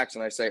 5 sacks,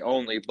 and I say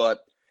only,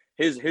 but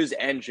his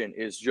engine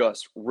is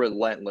just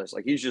relentless.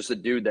 Like, he's just a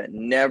dude that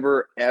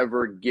never,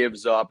 ever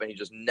gives up, and he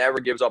just never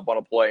gives up on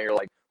a play. And you're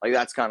like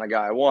that's kind of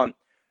guy I want.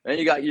 And then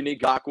you got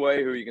Unique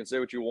Ngakoue, who you can say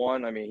what you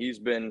want. I mean, he's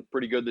been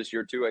pretty good this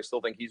year too. I still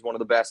think he's one of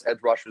the best edge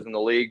rushers in the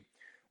league.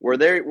 Where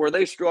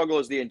they struggle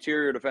is the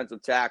interior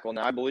defensive tackle.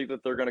 Now, I believe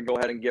that they're going to go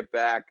ahead and get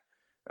back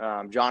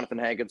Jonathan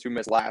Hankins, who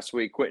missed last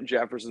week. Quentin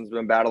Jefferson's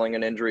been battling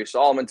an injury.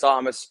 Solomon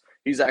Thomas,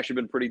 he's actually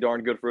been pretty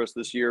darn good for us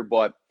this year.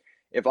 But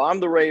if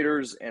I'm the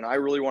Raiders and I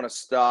really want to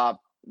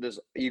stop this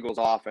Eagles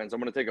offense, I'm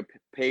going to take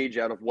a page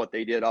out of what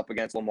they did up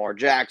against Lamar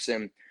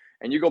Jackson.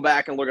 And you go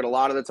back and look at a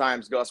lot of the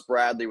times Gus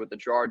Bradley with the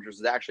Chargers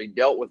has actually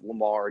dealt with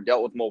Lamar,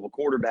 dealt with mobile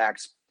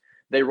quarterbacks.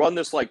 They run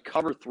this like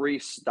cover 3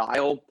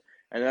 style.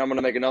 And then I'm going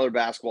to make another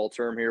basketball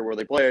term here where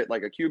they play it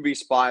like a QB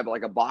spy, but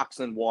like a box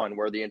and one,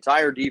 where the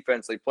entire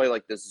defense, they play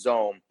like this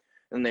zone.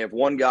 And they have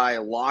one guy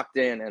locked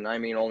in, and I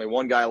mean only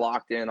one guy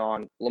locked in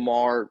on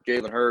Lamar,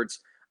 Jalen Hurts.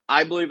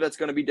 I believe that's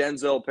going to be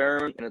Denzel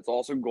Perryman, and it's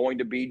also going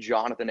to be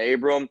Jonathan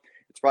Abram.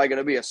 It's probably going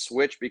to be a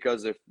switch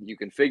because if you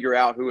can figure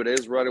out who it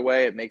is right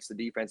away, it makes the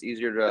defense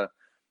easier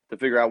to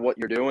figure out what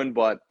you're doing.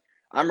 But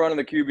I'm running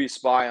the QB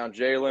spy on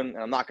Jalen, and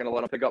I'm not going to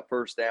let him pick up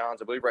first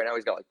downs. I believe right now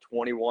he's got like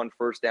 21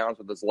 first downs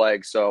with his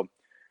legs. So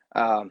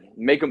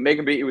make him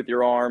beat you with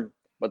your arm.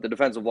 But the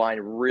defensive line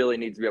really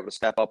needs to be able to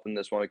step up in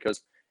this one,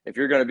 because if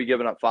you're going to be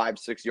giving up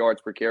 5-6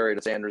 yards per carry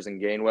to Sanders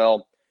and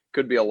Gainwell,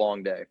 could be a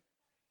long day.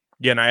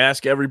 Yeah, and I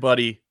ask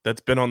everybody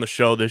that's been on the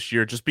show this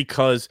year, just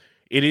because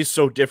it is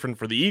so different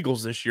for the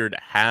Eagles this year to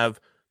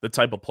have the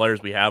type of players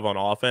we have on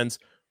offense,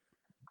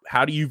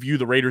 how do you view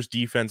the Raiders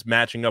defense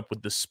matching up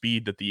with the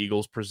speed that the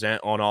Eagles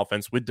present on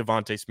offense with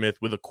Devontae Smith,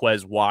 with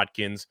Quez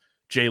Watkins,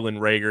 Jalen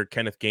Reagor,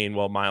 Kenneth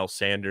Gainwell, Miles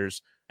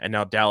Sanders, and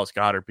now Dallas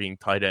Goedert being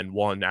tight end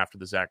 1 after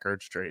the Zach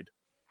Ertz trade?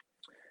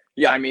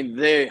 Yeah, I mean,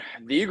 the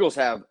Eagles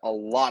have a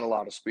lot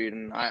of speed,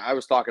 and I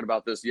was talking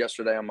about this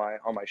yesterday on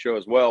my show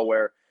as well,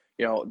 where,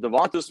 you know,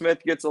 Devonta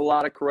Smith gets a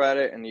lot of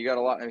credit, and you got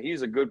a lot, and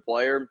he's a good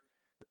player.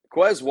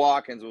 Quez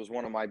Watkins was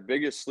one of my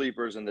biggest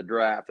sleepers in the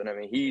draft, and I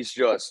mean, he's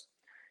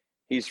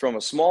from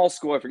a small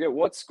school. I forget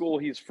what school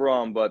he's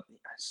from, but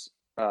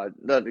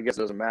that I guess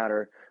doesn't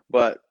matter.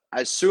 But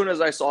as soon as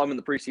I saw him in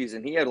the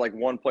preseason, he had like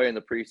one play in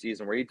the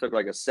preseason where he took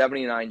like a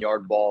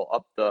 79-yard ball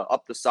up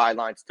the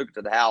sidelines, took it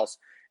to the house.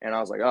 And I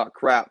was like, oh,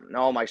 crap.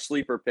 Now all my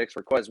sleeper picks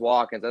for Quez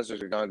Watkins, that's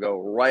just going to go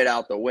right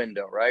out the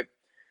window, right?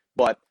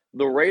 But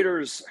the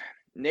Raiders,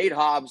 Nate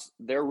Hobbs,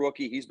 their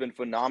rookie, he's been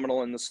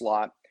phenomenal in the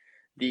slot.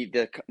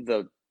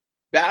 The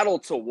battle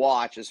to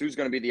watch is who's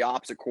going to be the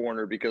opposite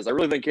corner, because I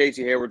really think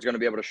Casey Hayward's going to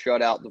be able to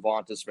shut out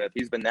Devonta Smith.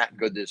 He's been that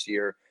good this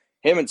year.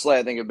 Him and Slay,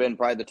 I think, have been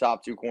probably the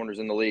top 2 corners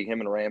in the league. Him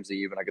and Ramsey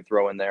even I could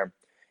throw in there.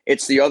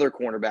 It's the other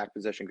cornerback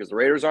position, because the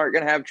Raiders aren't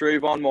going to have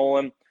Trayvon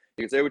Mullen.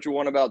 You can say what you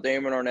want about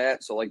Damon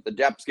Arnett, so like the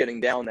depth's getting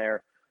down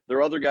there.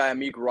 Their other guy,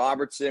 Amik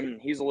Robertson,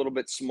 he's a little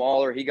bit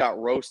smaller. He got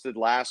roasted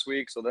last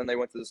week, so then they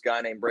went to this guy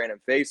named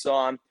Brandon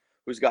Faison,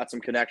 who's got some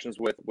connections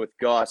with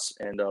Gus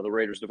and the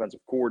Raiders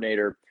defensive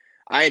coordinator.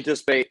 I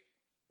anticipate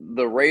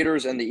the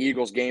Raiders and the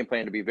Eagles game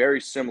plan to be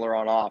very similar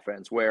on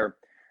offense, where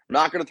I'm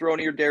not going to throw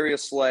near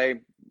Darius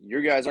Slay.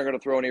 You guys aren't going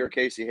to throw near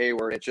Casey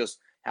Hayward. It's just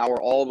how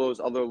are all those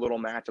other little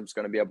matchups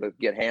going to be able to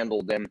get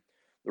handled. And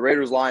the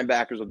Raiders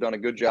linebackers have done a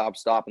good job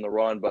stopping the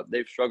run, but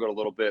they've struggled a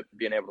little bit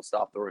being able to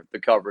stop the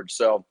coverage.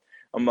 So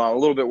I'm a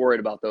little bit worried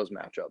about those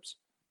matchups.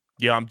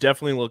 Yeah, I'm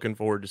definitely looking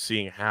forward to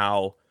seeing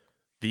how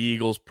the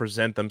Eagles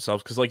present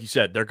themselves, because like you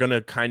said, they're going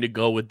to kind of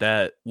go with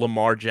that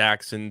Lamar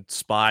Jackson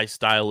spy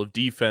style of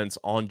defense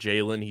on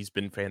Jalen. He's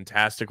been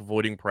fantastic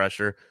avoiding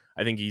pressure.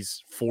 I think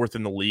he's 4th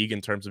in the league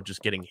in terms of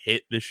just getting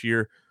hit this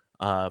year,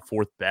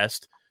 4th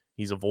best.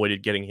 He's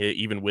avoided getting hit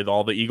even with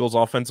all the Eagles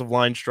offensive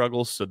line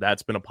struggles. So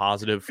that's been a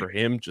positive for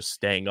him, just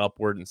staying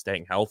upward and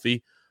staying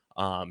healthy.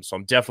 So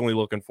I'm definitely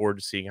looking forward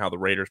to seeing how the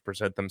Raiders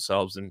present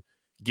themselves and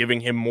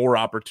giving him more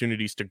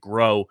opportunities to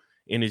grow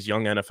in his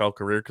young NFL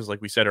career. Because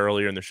like we said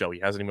earlier in the show, he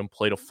hasn't even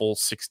played a full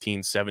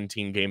 16,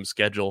 17 game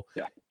schedule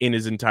in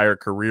his entire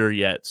career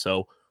yet.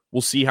 So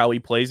we'll see how he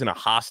plays in a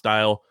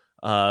hostile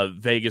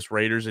Vegas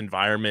Raiders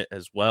environment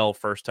as well.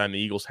 First time the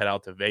Eagles head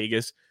out to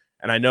Vegas.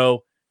 And I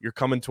know you're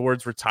coming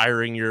towards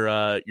retiring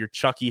your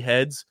Chucky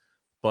heads,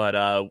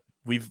 but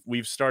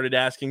we've started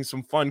asking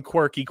some fun,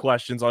 quirky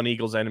questions on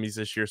Eagles enemies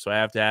this year. So I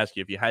have to ask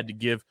you, if you had to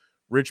give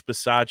Rich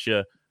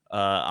Bisaccia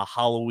a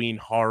Halloween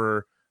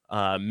horror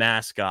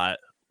mascot,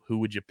 who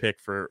would you pick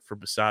for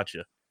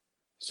Bisaccia?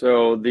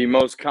 So the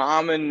most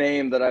common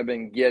name that I've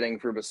been getting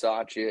for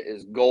Bisaccia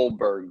is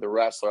Goldberg, the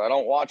wrestler. I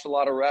don't watch a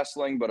lot of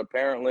wrestling, but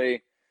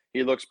apparently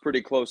he looks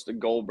pretty close to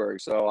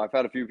Goldberg. So I've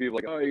had a few people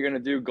like, oh, you're going to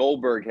do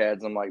Goldberg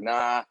heads. I'm like,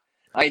 nah,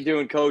 I ain't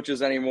doing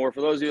coaches anymore.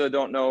 For those of you that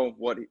don't know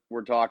what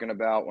we're talking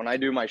about, when I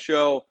do my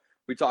show,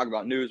 we talk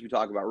about news, we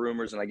talk about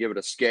rumors, and I give it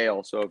a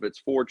scale. So if it's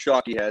 4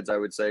 Chucky heads, I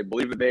would say,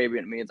 believe it, baby.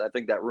 And it means I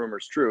think that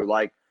rumor's true.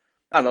 Like,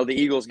 I don't know, the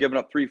Eagles giving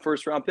up 3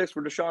 first-round picks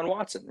for Deshaun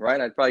Watson, right?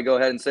 I'd probably go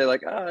ahead and say,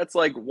 like, that's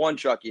like 1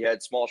 Chucky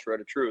head, small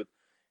shred of truth.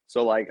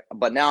 So, like,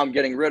 but now I'm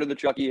getting rid of the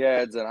Chucky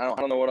heads, and I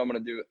don't know what I'm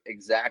going to do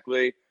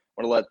exactly.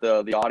 I'm going to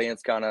let the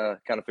audience kind of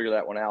figure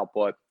that one out.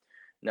 But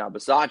now,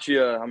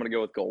 Bisaccia, I'm going to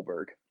go with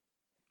Goldberg.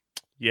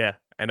 Yeah,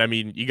 and I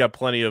mean, you got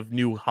plenty of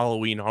new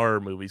Halloween horror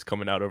movies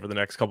coming out over the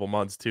next couple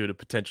months, too, to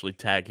potentially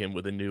tag him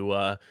with a new,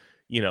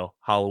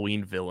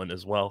 Halloween villain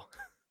as well.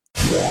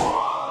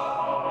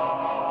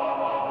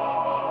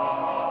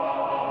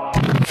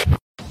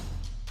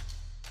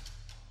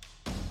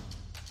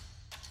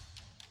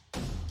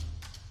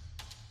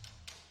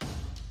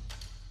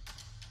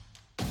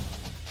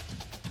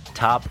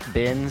 Top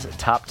bins,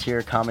 top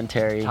tier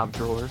commentary. Top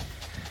drawer.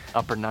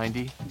 upper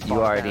 90.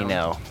 You already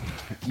know.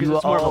 You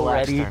it's more of a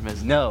lax term,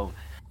 isn't it? No.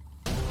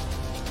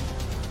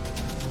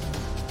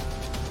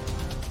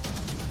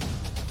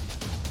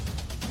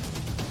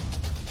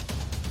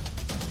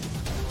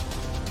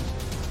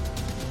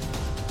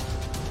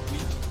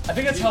 I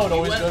think that's how it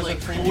always goes. Like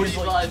at previews,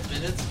 45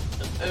 minutes,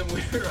 and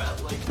we were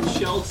at like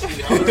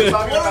Chelsea. I was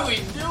like, what are we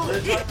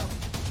doing?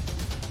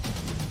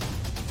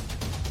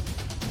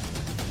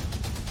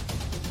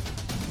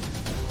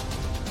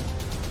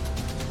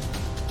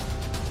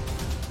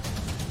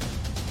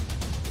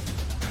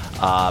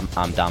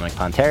 I'm Dominic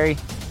Ponteri.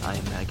 I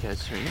am Matt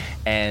Ketchner.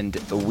 And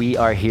we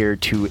are here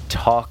to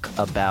talk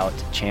about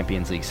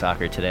Champions League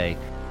soccer today.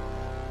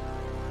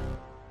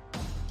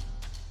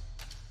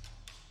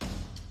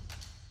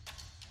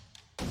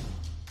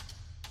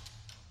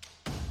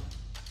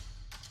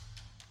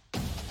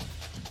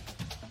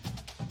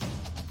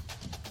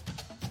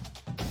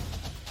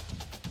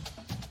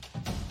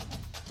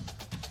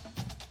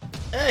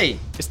 Hey,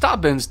 It's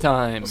Top Bins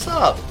time. what's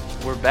up?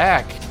 We're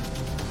back.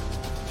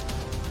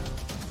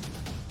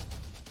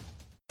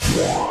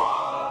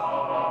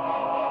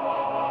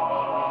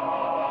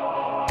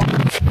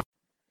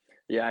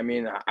 Yeah, I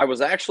mean, I was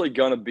actually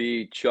gonna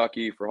be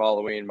Chucky for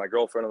Halloween. My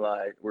girlfriend and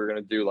I were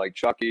gonna do like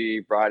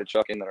Chucky, Bride of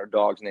Chucky, and then our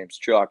dog's name's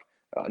Chuck.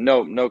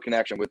 No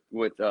connection with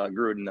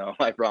Gruden though.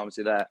 I promise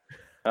you that.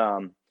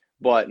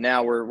 But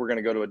now we're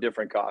gonna go to a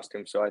different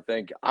costume. So I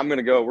think I'm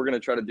gonna go. We're gonna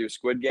try to do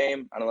Squid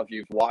Game. I don't know if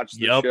you've watched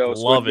the show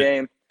love Squid it.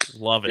 Game.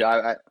 Love it.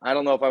 Yeah, I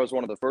don't know if I was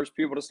one of the first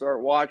people to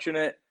start watching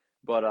it,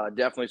 but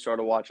definitely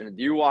started watching it.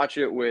 Do you watch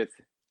it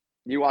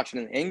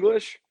in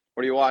English?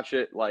 Or do you watch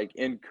it like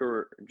in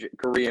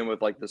Korean with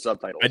like the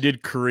subtitles? I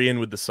did Korean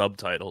with the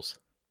subtitles.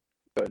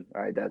 Good.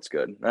 All right, that's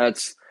good.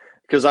 That's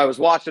because I was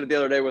watching it the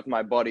other day with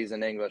my buddies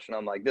in English, and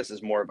I'm like, this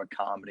is more of a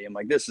comedy. I'm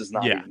like, this is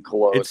not even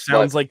close. It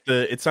sounds like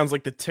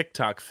the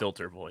TikTok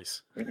filter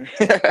voice.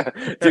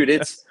 Dude,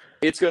 it's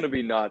gonna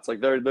be nuts. Like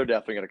they're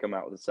definitely gonna come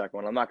out with a second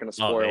one. I'm not gonna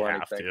spoil they anything.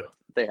 have to.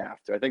 They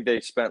have to. I think they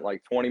spent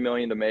like $20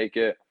 million to make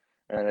it.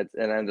 And it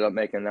ended up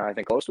making, I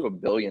think, close to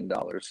 $1 billion.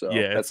 So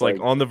yeah, it's like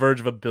on the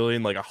verge of $1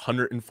 billion. Like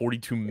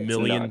 142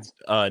 million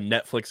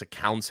Netflix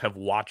accounts have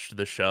watched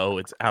the show.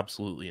 It's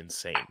absolutely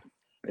insane.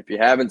 If you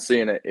haven't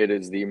seen it, it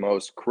is the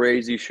most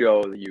crazy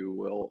show that you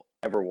will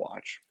ever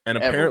watch. And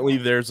apparently,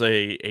 there's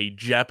a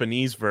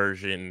Japanese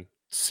version,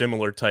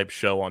 similar type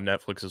show on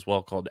Netflix as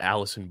well, called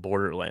Alice in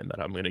Borderland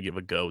that I'm going to give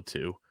a go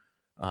to.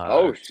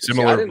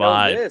 Similar I didn't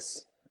vibe. Know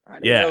this. I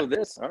didn't know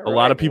this. A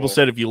lot of people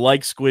said if you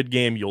like Squid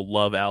Game, you'll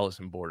love Alice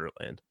in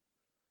Borderland.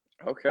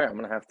 Okay, I'm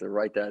gonna have to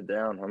write that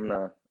down. I'm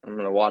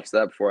gonna watch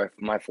that before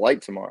my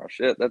flight tomorrow.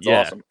 Shit, that's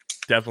awesome.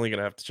 Definitely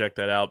gonna have to check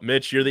that out.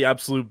 Mitch, you're the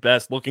absolute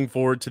best. Looking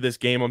forward to this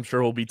game. I'm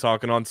sure we'll be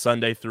talking on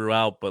Sunday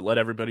throughout, but let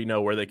everybody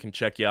know where they can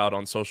check you out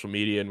on social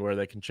media and where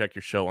they can check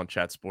your show on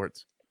Chat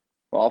Sports.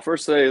 Well, I'll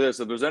first say this.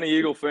 If there's any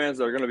Eagle fans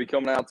that are going to be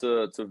coming out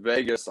to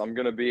Vegas, I'm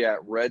going to be at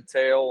Red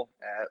Tail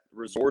at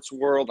Resorts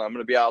World. I'm going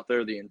to be out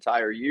there the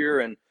entire year.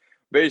 And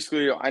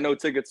basically, I know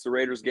tickets to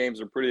Raiders games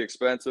are pretty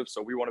expensive,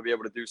 so we want to be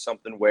able to do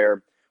something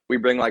where we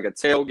bring like a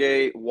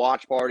tailgate,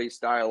 watch party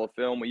style of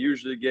film. We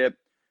usually get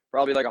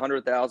probably like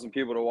 100,000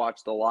 people to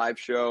watch the live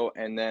show,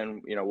 and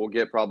then, we'll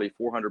get probably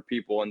 400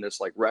 people in this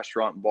like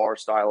restaurant bar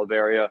style of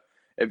area.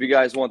 If you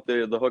guys want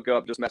the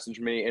hookup, just message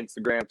me,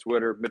 Instagram,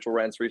 Twitter, Mitchell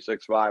Renz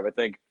 365. I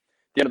think at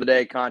the end of the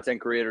day, content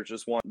creators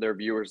just want their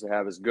viewers to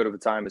have as good of a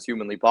time as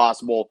humanly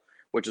possible,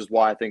 which is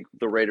why I think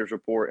the Raiders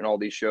Report and all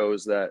these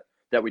shows that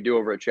we do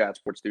over at Chat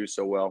Sports do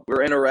so well.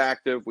 We're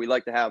interactive. We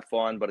like to have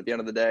fun, but at the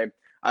end of the day,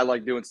 I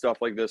like doing stuff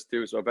like this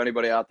too. So if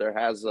anybody out there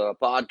has a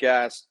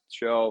podcast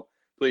show,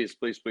 please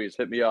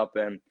hit me up.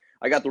 And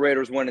I got the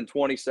Raiders winning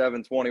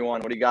 27-21.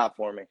 What do you got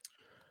for me?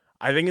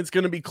 I think it's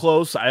going to be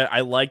close.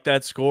 I like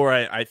that score.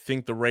 I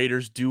think the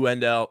Raiders do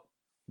end up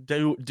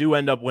winning.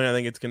 I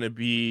think it's going to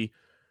be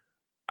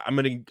I'm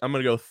going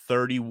to go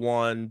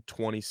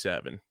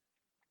 31-27.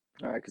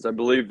 All right, because I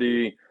believe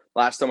the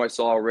last time I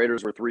saw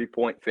Raiders were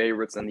 3-point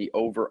favorites, and the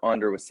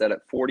over/under was set at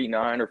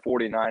 49 or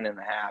 49.5.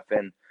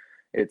 And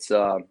it's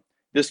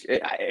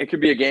it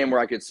could be a game where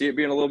I could see it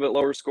being a little bit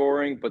lower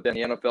scoring, but then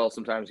the NFL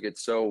sometimes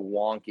gets so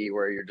wonky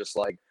where you're just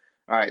like,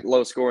 all right,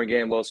 low scoring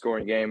game,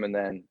 and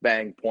then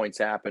bang, points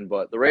happen.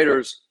 But the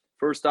Raiders,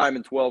 first time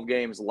in 12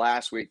 games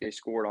last week, they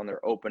scored on their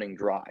opening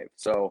drive.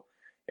 So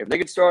if they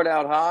could start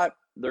out hot,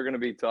 they're going to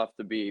be tough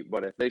to beat.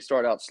 But if they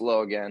start out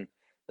slow again,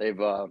 they've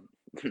got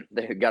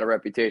a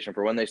reputation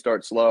for when they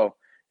start slow,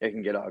 it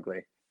can get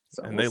ugly.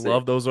 So and they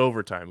love those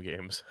overtime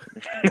games.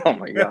 Oh,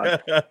 my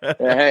God.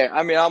 Hey,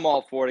 I mean, I'm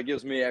all for it. It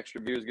gives me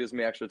extra views, gives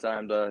me extra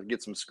time to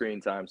get some screen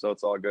time. So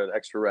it's all good.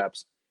 Extra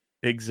reps.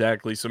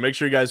 Exactly. So make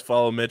sure you guys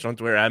follow Mitch on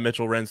Twitter at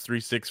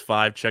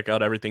MitchellRenz365. Check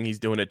out everything he's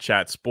doing at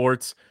Chat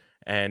Sports.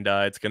 And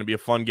it's going to be a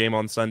fun game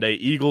on Sunday.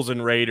 Eagles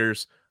and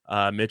Raiders.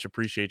 Mitch,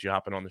 appreciate you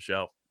hopping on the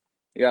show.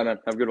 Yeah, man.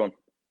 Have a good one.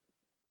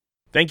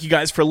 Thank you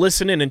guys for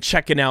listening and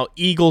checking out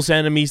Eagles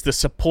Enemies. The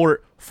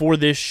support for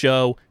this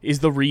show is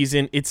the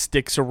reason it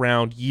sticks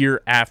around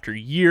year after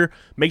year.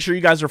 Make sure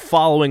you guys are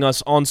following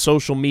us on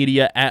social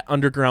media at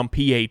Underground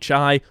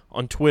PHI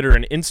on Twitter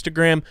and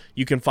Instagram.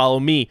 You can follow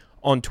me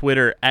on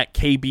Twitter at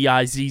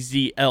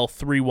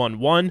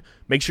KBIZZL311.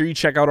 Make sure you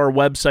check out our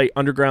website,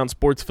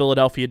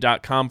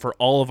 undergroundsportsphiladelphia.com, for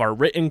all of our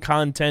written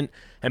content.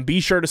 And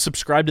be sure to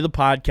subscribe to the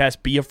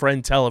podcast, be a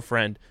friend, tell a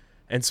friend.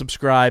 And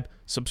subscribe,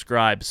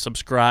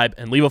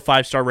 and leave a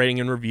 5-star rating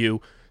and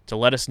review to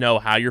let us know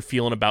how you're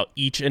feeling about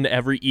each and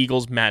every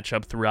Eagles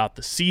matchup throughout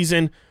the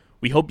season.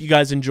 We hope you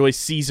guys enjoy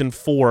Season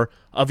 4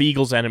 of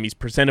Eagles Enemies,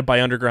 presented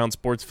by Underground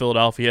Sports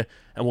Philadelphia,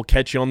 and we'll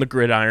catch you on the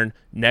gridiron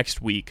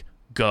next week.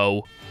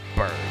 Go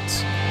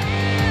Birds.